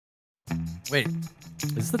Wait,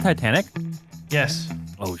 is this the Titanic? Yes.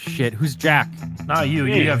 Oh shit, who's Jack? Not you.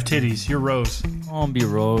 You have titties. You're Rose. I'll be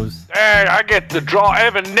Rose. Hey, I get to draw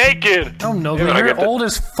Evan naked. Oh no, Yeah, you're old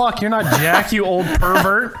as fuck. You're not Jack, you old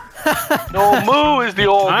pervert. No, Moo is the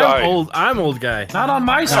old guy. I'm old guy. Not on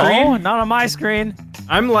my No, screen. not on my screen.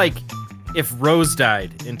 I'm like if Rose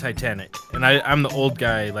died in Titanic, and I'm the old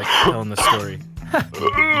guy like telling the story.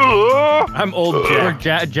 I'm old Or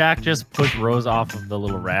Jack. Jack just pushed Rose off of the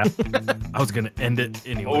little raft. I was gonna end it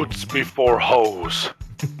anyway. Oats before hose.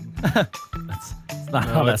 That's not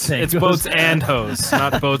how that saying It's goes. boats and hose,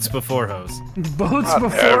 not boats before hose. Boats Not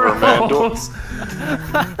before ever, man. hoes.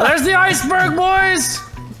 There's the iceberg, boys.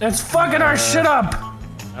 It's fucking our shit up.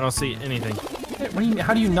 I don't see anything. What do you?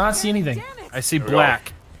 How do you not see anything? I see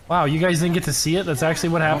black. Wow, you guys didn't get to see it. That's actually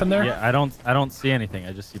what happened there. Yeah, I don't see anything.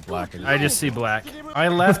 I just see black. I just see black. I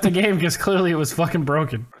left the game because clearly it was fucking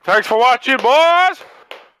broken. Thanks for watching, boys.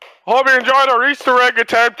 Hope you enjoyed our Easter egg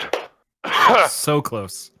attempt. So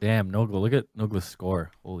close. Damn, Nogla, look at Nogla's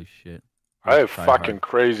score. Holy shit. I am Try fucking hard.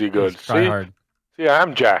 crazy good. Try See? hard. See,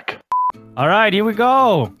 I'm Jack. All right, here we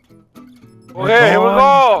go. Okay, here we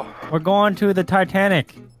go. We're going to the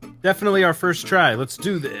Titanic. Definitely our first try. Let's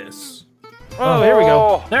do this. Oh, here we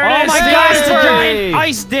go. There Oh it is. my the god, it's a iceberg. giant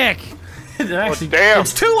ice dick. Actually, damn.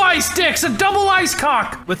 It's 2 ice dicks, a double ice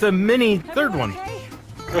cock. With a mini third one.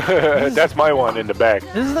 That's my one in the back.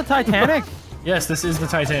 This is the Titanic? Yes, this is the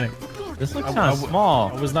Titanic. This looks kind of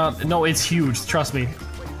small. I was not. No, it's huge. Trust me.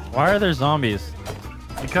 Why are there zombies?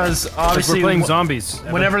 Because Because obviously, we're playing zombies.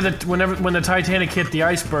 when the Titanic hit the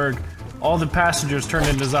iceberg, all the passengers turned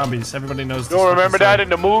into zombies. Everybody knows. You don't remember that in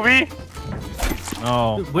the movie?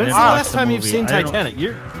 No. When's the I didn't watch last time you've movie. seen I didn't- Titanic?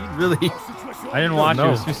 You really... I didn't watch it. It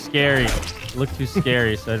No. was too scary. It looked too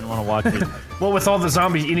scary, so I didn't want to watch it. Well, with all the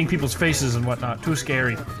zombies eating people's faces and whatnot, too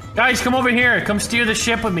scary. Guys, come over here. Come steer the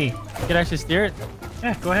ship with me. You can actually steer it?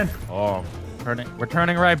 Yeah, go ahead. Oh, we're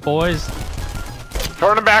turning right, boys.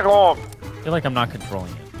 Turn it back on. I feel like I'm not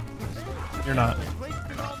controlling it. You're not.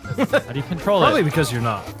 How do you control Probably it? because you're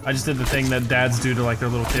not. I just did the thing that dads do to like their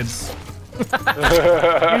little kids.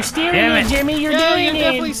 You're steering Damn it, it. Jimmy. You're doing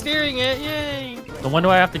it. steering it, yay! So when do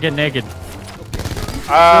I have to get naked?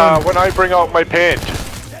 When I bring out my paint.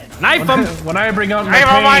 Knife him! When I bring out my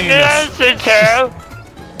I'm on my penis.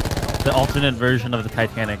 nails, The alternate version of the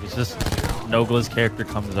Titanic is just Nogla's character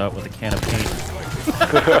comes out with a can of paint.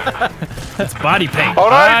 That's body paint.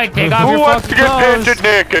 Alright, take off who your wants to fucking get clothes? painted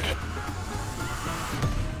naked?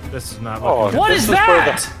 This is not Oh, looking What This is is for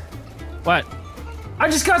that? What? I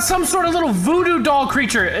just got some sort of little voodoo doll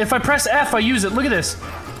creature. If I press F, I use it. Look at this.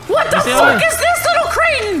 What the see fuck it? is this little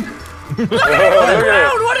Creighton? Look at him on the Look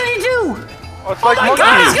at ground. What did he do? Oh, it's like My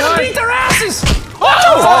God, he's monkeys. gonna beat their asses. What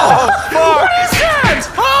the fuck? What is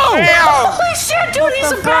that? Oh! Damn! Holy shit, dude,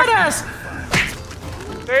 he's a badass.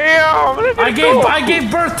 Damn! Look at I this gave go. I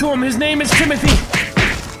gave birth to him. His name is Timothy.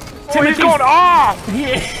 Oh, he's going off!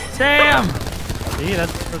 Damn! See,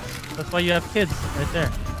 that's why you have kids, right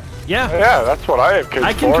there. Yeah. Yeah, that's what I have kids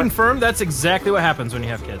I can for. confirm that's exactly what happens when you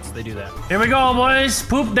have kids. They do that. Here we go, boys.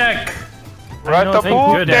 Poop deck. We're at know, the thank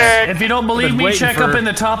poop goodness. deck. If you don't believe Been me, waiting check for- up in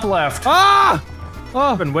the top left. Ah! Oh,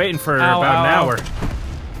 I've been waiting for Ow, about an ow, hour.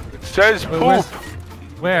 It says poop. where's-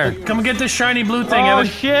 Where? Come get this shiny blue thing, Oh Evan.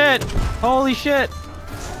 shit! Holy shit!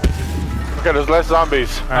 Okay, there's less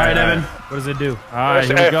zombies. All right, Evan. What does it do? Alright, Press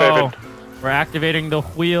here we F, go. Evan. We're activating the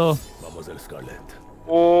wheel.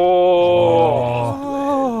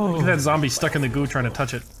 Oh. Look at that zombie stuck in the goo trying to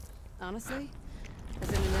touch it. Honestly, as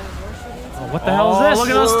in an anniversary dance, Oh, what the hell is this? look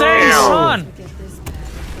at those things. What's Damn. going on? get this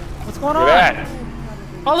back. What's going on? Look at that.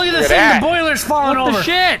 Oh, look at this Look thing. at The that. boiler's falling What over. the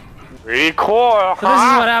shit? Pretty cool, So this is what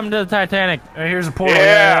huh? happened to the Titanic. Hey, here's a portal.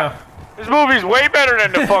 Yeah. This movie's way better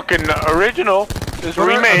than the fucking original. This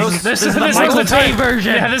remake. This is the this Michael is the Bay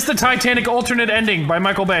version. Yeah, this is the Titanic alternate ending by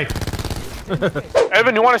Michael Bay.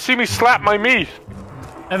 Evan, you want to see me slap my meat?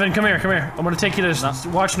 Evan, come here, come here. I'm gonna take you to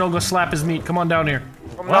watch Nogla slap his meat. Come on down here.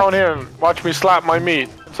 Come down here and watch me slap my meat.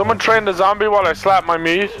 Someone train the zombie while I slap my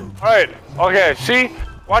meat. Alright, okay, see?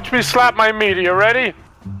 Watch me slap my meat. Are you ready?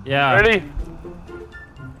 Yeah. Ready?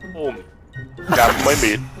 Boom. Slap my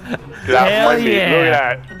meat. Slap Hell my meat. yeah. Look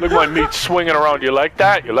at that. Look at my meat swinging around. You like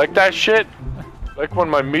that? You like that shit? Like when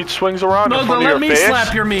my meat swings around in Nogla, front of let your me face?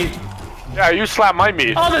 slap your meat. Yeah, you slap my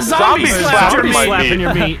meat. Oh, the zombie slapped slapped your meat. my Slapping meat.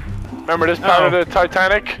 your meat. Remember this part of the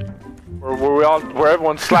Titanic? Where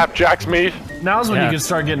everyone slapped Jack's meat? Now's when Yeah. you can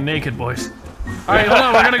start getting naked, boys. All right, hold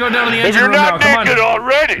on. We're gonna go down to the If engine you're room now. not Come on. naked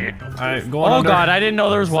already! All right, go on Oh under. god, I didn't know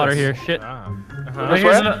there was water here. Shit. Right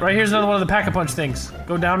here's, right here's another one of the pack-a-punch things.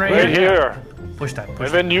 Go down right Right here. here. Push that. Push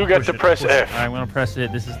Evan, that, you get push to it, press push it. F. I'm gonna press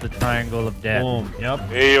it. This is the triangle of death. Boom. Yep.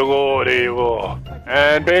 There you go, there you go.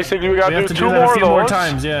 And basically we We gotta have do to two do that more a of few more those.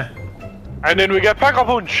 times, yeah. And then we get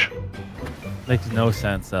Pack-a-Punch. Makes no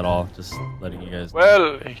sense at all. Just letting you guys.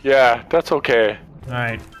 Well, yeah, that's okay. All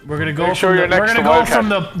right, we're gonna go. Make sure from you're the, we're next gonna to go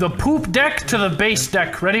WILDCAT. from the poop deck to the base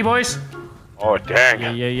deck. Ready, boys? Oh,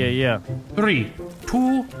 dang. Yeah. 3,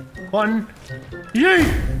 2, 1, yay!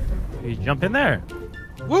 You jump in there.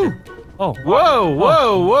 Woo! Oh. Whoa!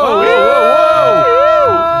 Whoa! Whoa!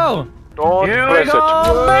 Whoa! Don't Here we press go!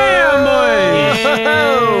 it. Bam, boys!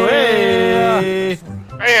 Oh, hey!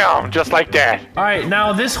 Bam! Just like that. All right,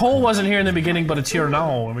 now this hole wasn't here in the beginning, but it's here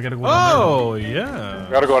now, and we gotta go. Oh, yeah.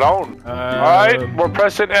 Gotta go down. Alright, we're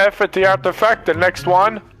pressing F at the artifact. The next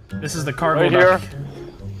one. This is the cargo Right here. dock.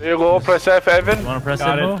 There you go. Press F, Evan. Wanna press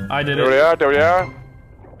Got it? it. I did There we it. are. There we are.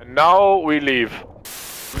 And now we leave.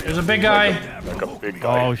 There's a big guy. Like a big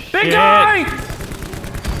guy. Oh shit! Big guy!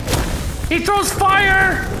 He throws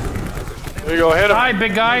fire! There you go. Hit him. Hi,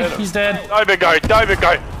 big guy. He's dead. Die, big guy. Die, big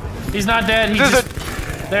guy. He's not dead. He This is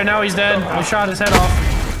just... There, now he's dead. I shot his head off.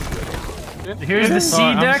 Here's the C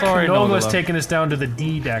I'm deck. sorry, Nogla's Nogla. taking us down to the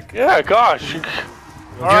D deck. Yeah, gosh. it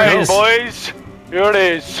Alright, is. boys. Here it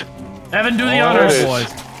is. Evan, do the There honors. it is.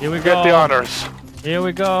 boys. Here we go. Get the honors. Here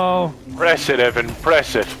we go. Press it, Evan.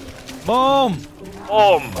 Press it. Boom.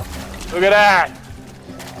 Boom. Look at that.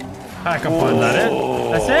 Pack up on that.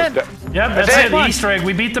 That's it. Yep, that's That's it. it. Easter egg.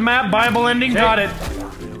 We beat the map. Bible ending. Got it.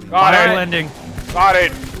 Got Final it. ending. Got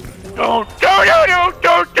it. Don't.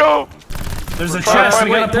 There's a trying- chest.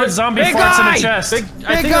 We wait, gotta put zombie big farts in guy! the chest. I think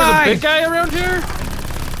there's a big guy around here.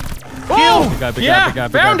 Kill. Big Yeah, guy,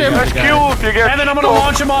 found him. That's cute if you get. Evan, I'm gonna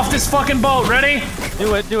launch him off this fucking boat. Ready?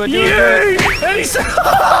 Do it. Yay! And he's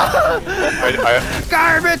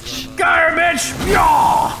Garbage. garbage.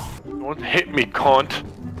 Yeah. Don't hit me, cunt.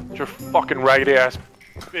 Get your fucking raggedy ass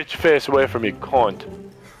bitch face away from me, cunt.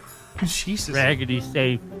 Jesus. Raggedy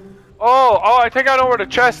safe. Oh, I think I know where the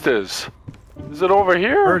chest is. Is it over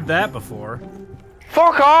here? Heard that before.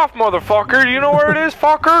 Fuck off, motherfucker. Do you know where it is,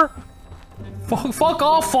 fucker? Fuck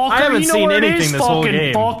off, fucker. I haven't you know seen where it anything is, this whole fucking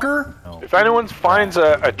game. fucker. If anyone finds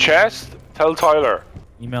a chest, tell Tyler.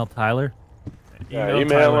 Email Tyler. Yeah,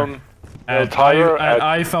 email him. Tell At Tyler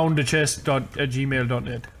I at found the chest at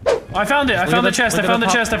gmail.net. I found it. I found the chest. I look at found the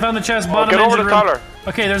the top. chest. I found the chest. Oh, Bottom get over engine to room. Tyler.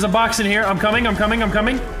 Okay, there's a box in here. I'm coming.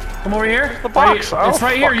 Come over here. The box? Right, it's Oh,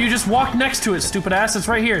 right here. fuck. You just walk next to it, stupid ass. It's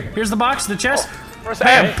right here. Here's the box, the chest. Press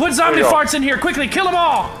Bam, F. put zombie There you go. farts in here quickly. Kill them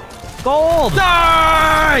all. Gold.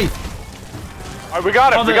 Die! Alright, we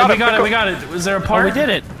got it. Oh, we got it. We got it. Was there a Oh, part? we did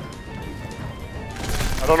it.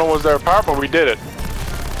 I don't know was there a part, but we did it.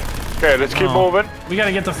 Okay, let's keep moving. We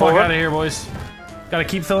gotta get the fuck Over. out of here, boys. Gotta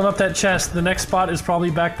keep filling up that chest. The next spot is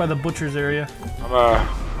probably back by the butcher's area.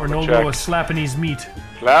 Where Nogla check. was slapping his meat.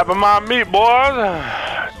 Slapping my meat, boys.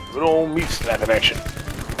 Good old meat slapping action.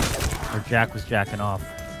 Or Jack was jacking off.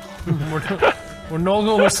 Where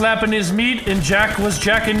Nogla was slapping his meat and Jack was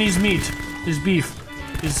jacking his meat. His beef.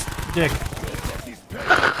 His dick.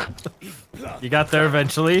 You got there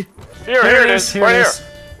eventually. Here it is. Here Right it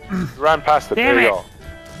here. is. Ran past it. Damn there you it. go.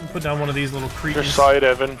 Put down one of these little Your creatures. side,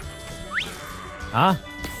 Evan. Huh?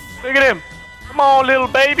 Look at him. Come on, little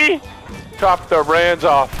baby. Chop their brains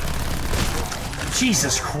off.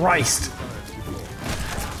 Jesus Christ.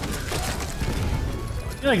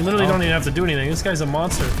 You like literally don't even have to do anything. This guy's a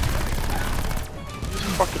monster.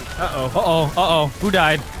 Fucking. Uh-oh. Who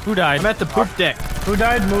died? I'm at the poop deck. Who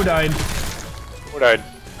died? Moo died. What I? I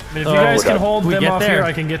mean, if you guys can hold We them get off there. here,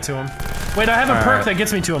 I can get to him. Wait, I have a perk Alright. that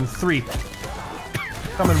gets me to him. 3.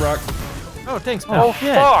 Coming, Brock. Oh, thanks, Oh, pal. Oh,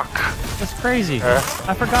 shit. fuck. That's crazy.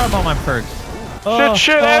 I forgot about my perks.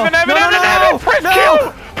 Shit, Evan, Evan, no, Evan, no, Evan, press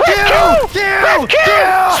Q! Press Q! Press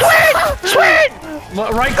Q! Swing!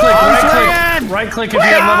 Right click, right click if you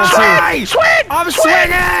have level 2. Swing! I'm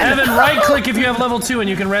swinging! Evan, right click if you have level 2 and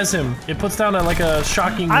you can res him. It puts down like a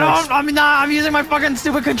shocking I'm using my fucking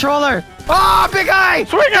stupid controller. Oh, big guy!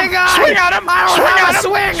 Swing him! Big guy! Swing at him! I don't Swing have at a him!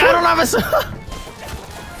 swing! I don't have a swing!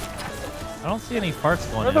 I don't see any parts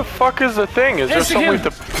going Where in. the fuck is the thing? Is there Instant something we kill.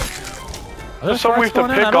 have to, Are there something we parts have going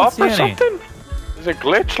to in? I pick don't up see or any. something? Is it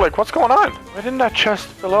glitch? Like, what's going on? Why didn't that chest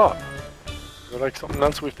fill up? Is there like something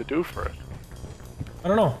else we have to do for it? I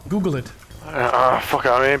don't know. Google it. Fuck,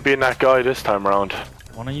 I ain't being that guy this time around.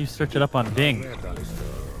 Why don't you search it up on Bing?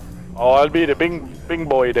 Oh, I'll be the bing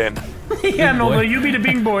boy then. Yeah, no, boy. you be the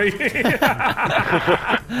bing boy.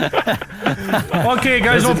 Okay,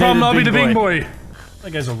 guys, no Designated problem. I'll be the bing bing boy. boy.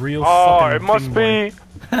 That guy's a real Oh, fucking it must bing be.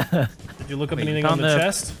 boy. Did you look up anything on Found the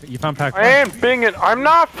chest? You found pack. I ain't binging. I'm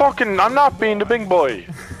not being the bing boy.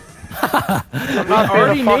 I'm not being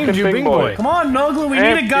already a fucking named you bing Bing boy. Boy. Come on, Nogla, we Ain't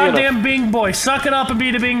need a being a- goddamn Bing Boy. Suck it up and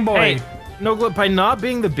be the Bing Boy. Hey, Nogla, by not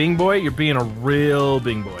being the Bing Boy, you're being a real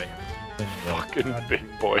Bing Boy. Fucking bing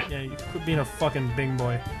boy. Yeah, you quit being a fucking Bing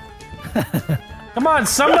Boy. Come on,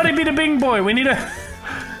 somebody be the Bing Boy. We need a...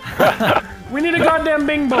 we need a goddamn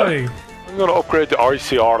Bing Boy. I'm gonna upgrade the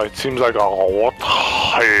ICR. It seems like a what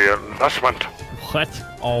high investment. What?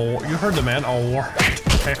 Oh, you heard the man. Oh,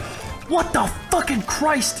 okay. What the fucking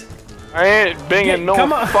Christ? I ain't binging no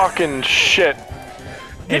come on. fucking shit.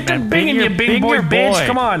 Get the man, binging, you bing Bing Boy your bitch. boy.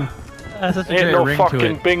 Come on. That's such a Ain't great no ring to fucking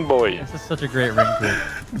it. bing boy. This is such a great ring to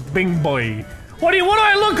it. Bing Boy. What do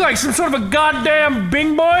I look like? Some sort of a goddamn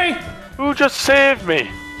Bing Boy? Who just saved me?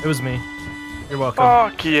 It was me. You're welcome.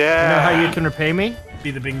 Fuck You know yeah. how you can repay me?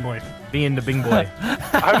 Be the Bing Boy. Being the Bing Boy.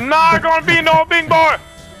 I'm not gonna be no bing boy.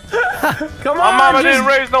 Come My on, mama just... didn't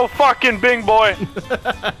raise no fucking bing boy.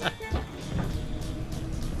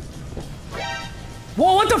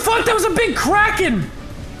 Whoa, what the fuck? That was a big kraken!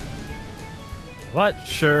 What?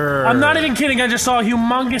 Sure. I'm not even kidding, I just saw a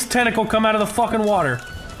humongous tentacle come out of the fucking water.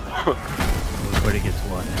 Everybody gets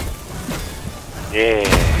one. Yeah.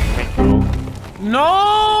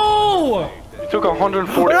 No! You took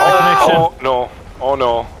 140. Oh no. Oh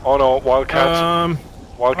no. Oh no. Wildcats.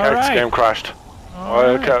 Wildcats alright. game crashed.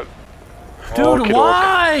 Wildcat. Dude, Okey-doke.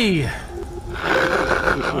 why?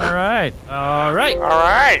 All right. All right.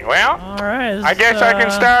 Alright, well. All right. I guess I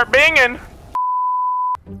can start binging.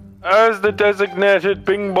 As the designated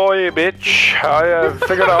bing boy bitch, I have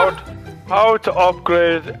figured out how to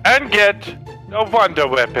upgrade and get a wonder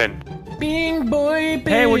weapon. Bing Boy bitch.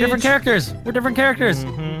 Hey, we're different characters. We're different characters.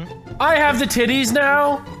 I have the titties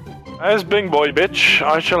now. As bing boy bitch,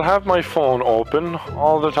 I shall have my phone open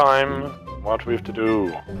all the time. What we have to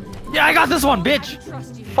do. Yeah, I got this one, bitch.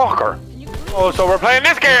 Trust you. Fucker. Oh, so we're playing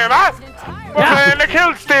this game, huh? We're playing the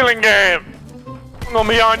kill stealing game. I'm gonna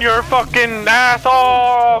be on your fucking ass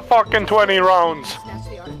all fucking 20 rounds. Snatch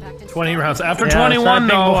the artifact and 20 rounds. After Yeah, 21, that's not Bing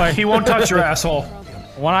no, Boy. he won't touch your asshole.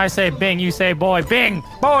 When I say Bing, you say boy. Bing.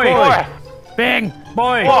 Boy. Boy. Bing.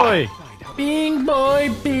 Boy. Boy. Bing Boy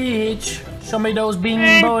bitch. Show me those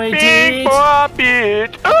Bing Boy Big tits. boy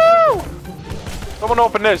bitch. Ooh! Someone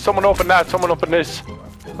open this. Someone open that. Someone open this.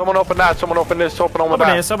 Someone open that. Someone open this. Open over Open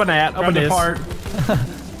that. this, open that, Grab open the this. part.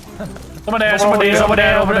 Over there, over there, over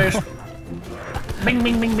there, over there. Bing,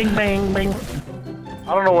 bing, bing, bing, bang, bing.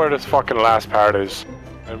 I don't know where this fucking last part is.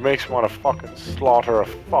 It makes me want to fucking slaughter a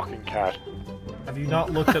fucking cat. Have you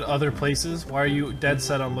not looked at other places? Why are you dead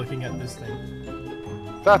set on looking at this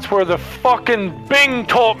thing? That's where the fucking Bing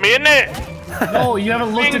taught me, isn't it? No, you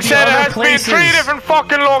haven't looked Bing at the said it other has to be places. 3 different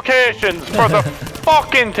fucking locations for the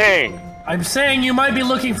fucking thing. I'm saying you might be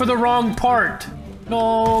looking for the wrong part.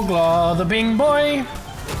 Nogla, the Bing Boy.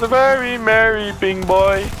 The very merry Bing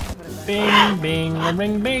boy. Bing, bing, and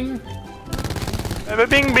bing, bing. I'm a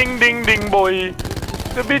bing bing ding ding boy.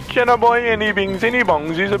 A bitch and a boy and he bings and he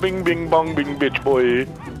bongs. He's a bing bing bong bing bitch boy.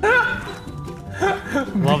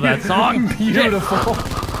 Love that song. Beautiful.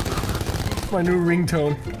 My new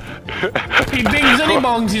ringtone. He bings and he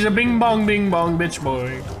bongs. He's a bing bong bitch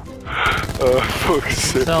boy. Fuck's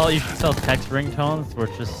sake. You should sell text ringtones where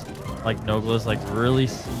it's just like Nogla's like really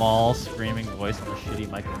small screaming voice and a shitty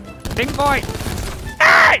microphone. Bing boy.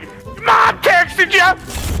 Hey! Your mom texted you!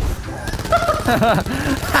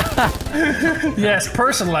 Yes,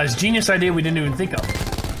 personalized. Genius idea we didn't even think of.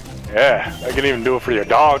 Yeah, I can even do it for your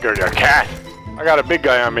dog or your cat. I got a big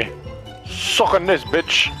guy on me. Suck on this,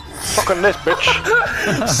 bitch. Suck on this,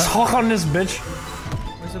 bitch. Suck on this bitch.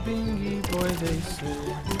 There's a bingy boy, they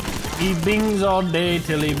say. He bings all day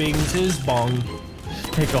till he bings his bong.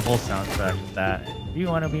 Take a whole soundtrack with that. You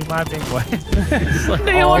want to be my big boy?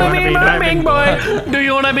 Do you wanna be my bing boy? Do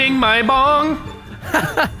you wanna bing my bong?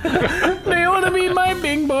 Do you wanna be my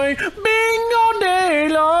bing boy? Bing all day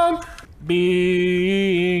long.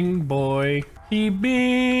 Bing boy. He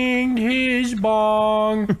binged his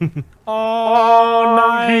bong all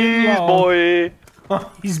night He's long. boy.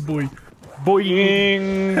 He's boy.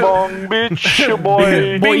 Bing bong bitch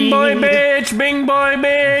boy. Bing boy bitch, bing boy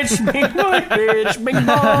bitch, bing boy bitch, bing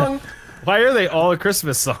bong. Why are they all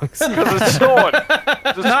Christmas songs? Because it's snowing.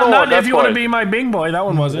 It's snowing, Not that's if you want why. to be my bing boy. That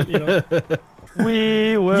one wasn't. You know.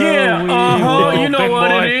 We will. Yeah, we will, you know big what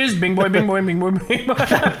boy. it is. Bing boy, bing boy, bing boy, bing boy.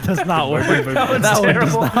 Does not work. That was That one does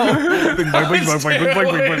terrible. not. Bing boy, bing boy, bing boy,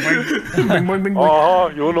 bing boy, bing boy, bing boy.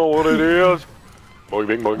 You know what it is. Boing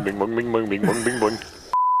bing boing bing boing bing boing bing boing bing boing.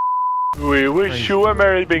 We wish you a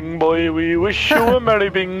merry bing boy, we wish you a merry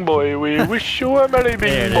bing boy, we wish you a merry There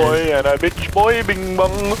bing it boy and a bitch boy bing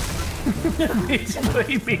bong. Bitch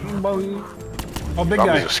boy, bing bong. Oh, big That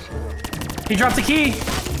guy. music. He dropped the key.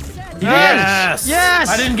 Yes! Yes!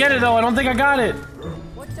 I didn't get it though. I don't think I got it.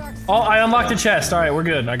 Oh, I unlocked the chest. All right, we're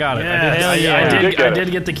good. I got it. Hell yeah. I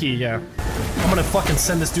did get the key. Yeah. I'm gonna fucking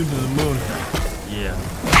send this dude to the moon. Yeah.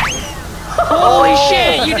 Holy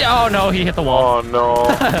shit! You did. Oh no, he hit the wall. Oh no.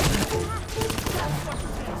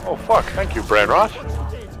 Oh fuck! Thank you, brain rot.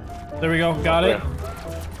 There we go. Got it.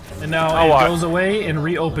 And now Oh, it what? goes away and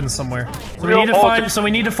reopens somewhere. So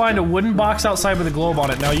we need to find a wooden box outside with a globe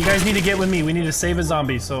on it. Now you guys need to get with me. We need to save a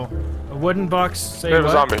zombie. So A wooden box. Save Save a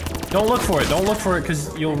what? zombie. don't look for it. Don't look for it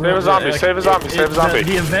because you'll Save a zombie. Save a zombie. Save a zombie.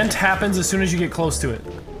 The event happens as soon as you get close to it.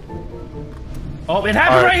 Oh, it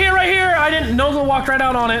happened All right right. here, right here. I didn't. Nogla walked right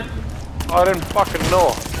out on it. I didn't fucking know.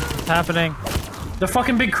 What's happening? The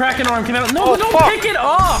fucking big Kraken arm came out. No, Oh, don't fuck. pick it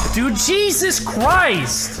up, dude. Jesus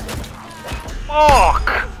Christ.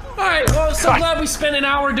 Fuck! Alright, well, so glad we spent an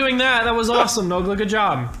hour doing that. That was awesome, Nogla. Good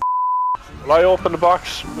job. Will I open the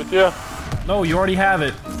box with you? No, you already have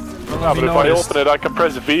it. Yeah, but if I open it, I can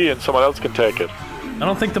press V and someone else can take it. I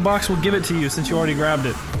don't think the box will give it to you since you already grabbed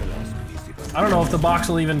it. I don't know if the box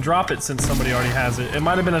will even drop it since somebody already has it. It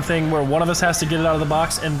might have been a thing where one of us has to get it out of the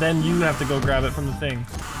box and then you have to go grab it from the thing.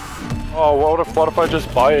 Oh, what if I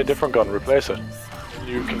just buy a different gun, replace it?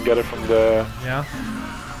 You can get it from the... Yeah?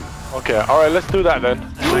 Okay, alright, let's do that then.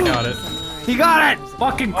 I got it. He got it!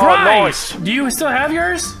 Fucking Oh, Christ! nice. Do you still have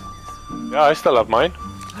yours? Yeah, I still have mine.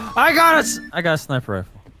 I got it! I got a sniper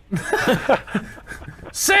rifle.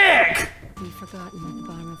 Sick! Be forgotten at the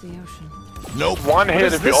bottom of the ocean. One hit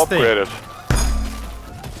is if you this thing? upgrade it.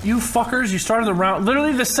 You fuckers, you started the round.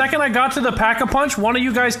 Literally, the second I got to the pack-a-punch, one of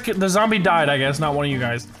you guys, the zombie died, I guess, not one of you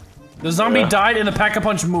guys. The zombie Yeah. died and the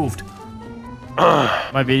pack-a-punch moved.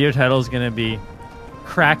 My video title is gonna be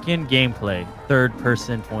Kraken Gameplay, third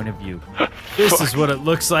person point of view. This is what it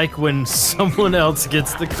looks like when someone else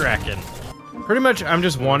gets the Kraken. Pretty much, I'm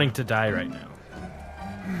just wanting to die right now.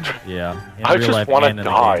 Yeah. in I real just life want to and in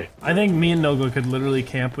the die. game. I think me and Nogla could literally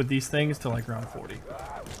camp with these things till like round 40.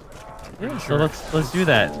 Yeah, so let's do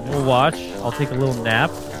that. We'll watch. I'll take a little nap.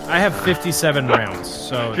 I have 57 rounds,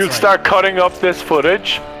 so You'd it's start cutting up this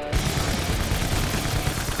footage.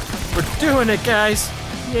 like, we're doing it, guys.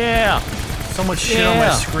 Yeah. So much shit on my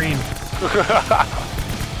Yeah. screen. Literally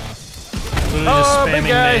Oh, just big spamming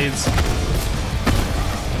guy. nades.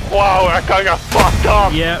 Wow, that guy got fucked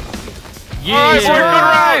up. Yep. Alright, boy, Yeah. good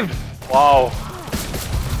round. Wow.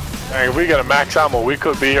 Dang, if we get a max ammo, we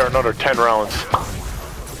could be here another 10 rounds.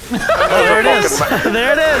 There it is.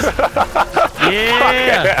 There it is.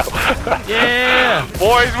 Yeah. Yeah.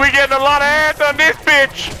 Boys, we getting a lot of hands on this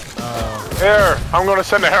bitch. Here, I'm gonna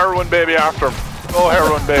send a heroin baby after him. Go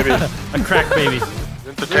heroin baby. A crack baby.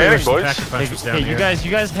 Entertaining, boys. Hey, you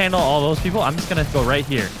guys handle all those people. I'm just gonna go right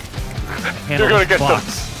here. Handle You're gonna this get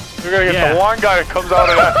box. You're gonna get Yeah. the one guy that comes out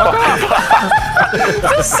of that fucking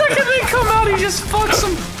The second they come out, he just fucks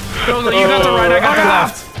them. Nogla, you got the right, I got the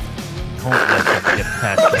left. Don't let them get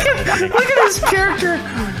past that opening. Look at his character.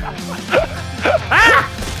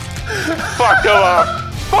 fuck him up.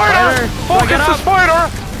 Spider! Focus the spider!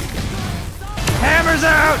 Hammers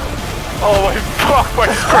out. Oh my fuck, my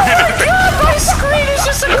screen is... God, my screen is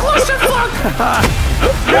just a clusterfuck.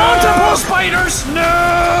 Multiple spiders.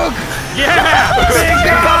 Nuke. Yeah. Big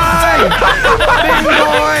guy. Big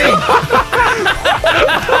boy.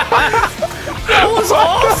 That was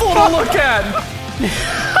awful to look at.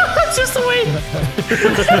 Just the way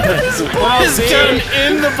his Gun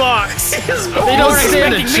in the box. They don't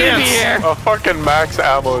stand a chance. A fucking max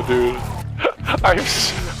ammo, dude. I'm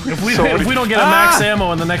If we don't get a max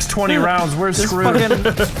ammo in the next 20 rounds, we're screwed.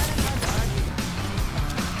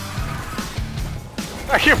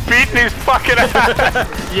 Are you beating these fucking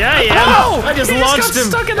ass? Yeah, yeah. Oh! I just He launched got him.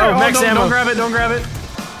 stuck in there. Oh, max ammo. Don't grab it, don't grab it.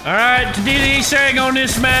 Alright, to do the Easter egg on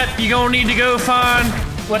this map, you're gonna need to go find,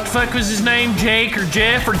 what the fuck was his name? Jake or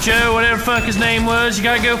Jeff or Joe, whatever the fuck his name was. You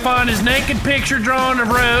gotta go find his naked picture drawing of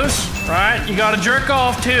Rose, right? You gotta jerk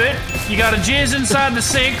off to it. You gotta jizz inside the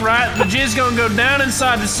sink, right? The jizz gonna go down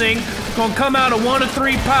inside the sink. It's gonna come out of 1 of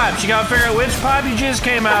 3 pipes. You gotta figure out which pipe your jizz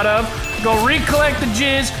came out of. Go recollect the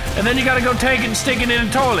jizz, and then you gotta go take it and stick it in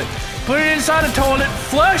the toilet. Put it inside the toilet,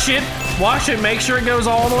 flush it, wash it, make sure it goes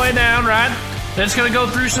all the way down, right? Then it's gonna go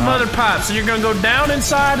through some other pipes, and you're gonna go down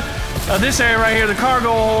inside this area right here, the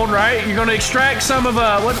cargo hold, right? You're gonna extract some of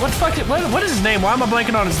what is his name? Why am I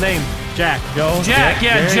blanking on his name? Jack, go. Jack,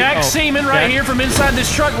 yeah, Jerry. Jack Oh, Seaman right Jack. here from inside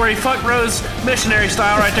this truck where he fucked Rose missionary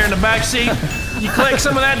style right there in the back seat. You collect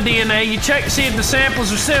some of that DNA, you check to see if the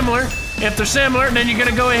samples are similar. If they're similar, then you're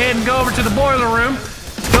gonna go ahead and go over to the boiler room,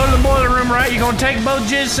 go to the boiler room, right? You're gonna take both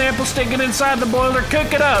jizz samples, stick it inside the boiler,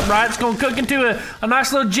 cook it up, right? It's gonna cook into a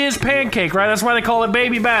nice little jizz pancake, right? That's why they call it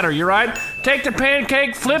baby batter, you right? Take the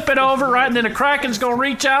pancake, flip it over, right? And then the Kraken's gonna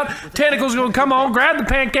reach out, tentacles gonna come on, grab the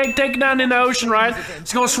pancake, take it down in the ocean, right?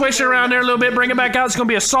 It's gonna swish it around there a little bit, bring it back out. It's gonna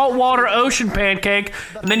be a saltwater ocean pancake,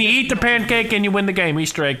 and then you eat the pancake and you win the game.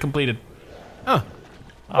 Easter egg completed. Oh.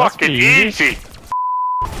 Fucking easy.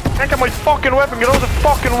 Can't get my fucking weapon. Get out of the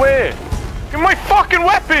fucking way. Get my fucking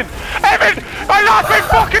weapon. Evan, I lost my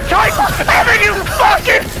fucking Titan. Evan, you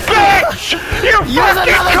fucking bitch. You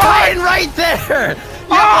fucking Titan right there.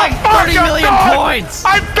 You have like 30 million points.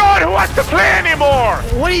 I'm done. Who wants to play anymore?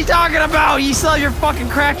 What are you talking about? You sell your fucking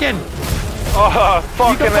Kraken.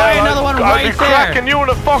 Fucking you can buy another one right I'll be there. cracking you in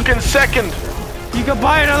a fucking second. You can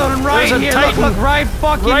buy another one right here. Look, right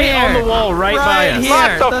fucking right here. on the wall, right by us. Here.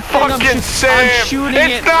 Not the thing fucking same. I'm shooting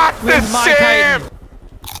It's not the same.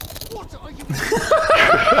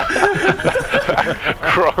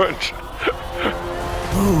 Crunch.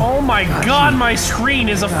 Oh my god, my screen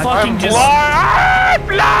is a fucking I'm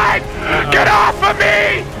blind! Get off of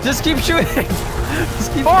me! Just keep shooting.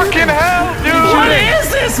 Just keep fucking shooting. hell, dude! What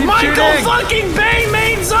is this? Keep Michael shooting. fucking Bay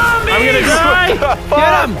made zombies! I'm gonna die!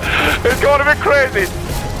 Get him! It's going to be crazy!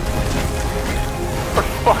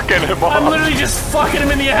 We're fucking him off! I'm literally just fucking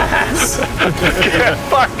him in the ass! Get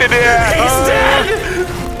fucked in the ass! He's dead!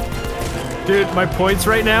 Dude, my points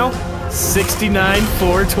right now,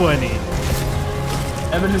 69,420.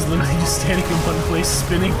 Evan is literally just standing in one place,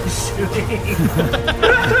 spinning and shooting.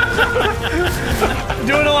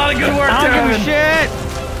 Doing a lot of good work I there, don't Evan. give a shit.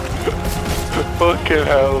 Fucking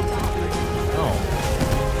hell. Oh.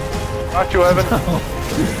 Not you, Evan.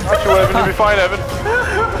 Not you, Evan. You'll be fine, Evan.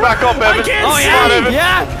 Back up, Evan. can't Oh see. yeah, on, Evan.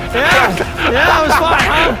 yeah, that was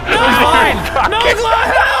fine, huh? That was fine. Nogla,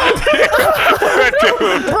 help!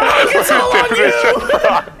 Brock, it's all on you!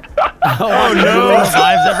 Oh no!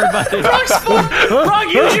 Revives everybody. Brock,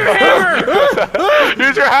 use your hammer!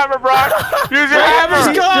 Use your hammer, Brock! Use your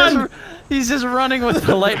hammer! He's just running with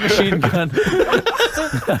the light machine gun.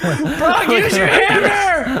 Brock, use your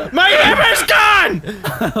hammer! My hammer's gone!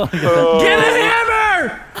 Get a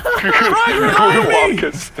hammer! Brock, revive me! Walk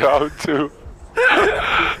us down, too.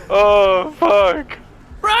 Oh, fuck.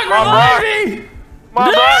 Brock, Come on, revive Brock. me! Come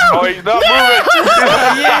on, Brock! Oh, he's not moving!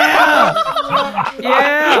 Yeah!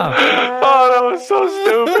 Yeah! Oh, that was so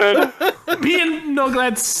stupid! Me and Nogla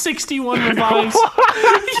had 61 revives.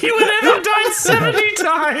 You and Evan died 70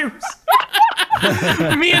 times!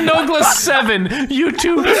 Me and Nogla 7. You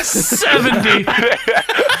two 70.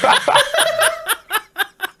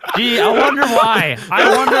 Gee, I wonder why.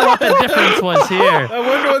 I wonder what the difference was here. I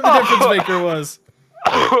wonder what the difference maker was.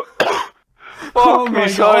 Oh my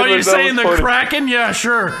god. Oh, you're saying the Kraken? Yeah,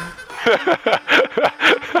 sure.